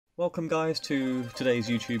Welcome guys to today's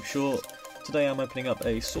YouTube short. Today I'm opening up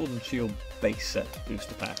a Sword and Shield base set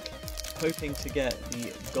booster pack, hoping to get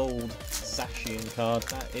the gold Zacian card.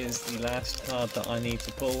 That is the last card that I need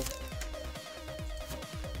to pull,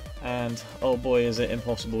 and oh boy is it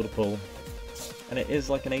impossible to pull. And it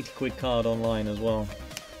is like an 80 quid card online as well.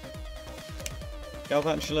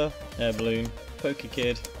 Galvantula, Air Balloon,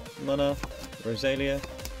 Pokekid, Munna, Rosalia,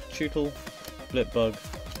 Tootle, Blipbug,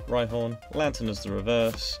 Rhyhorn, Lantern as the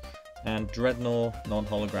reverse, and Dreadnought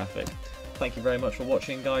non-holographic. Thank you very much for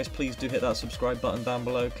watching guys, please do hit that subscribe button down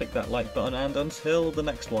below, click that like button, and until the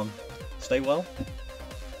next one, stay well,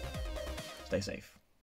 stay safe.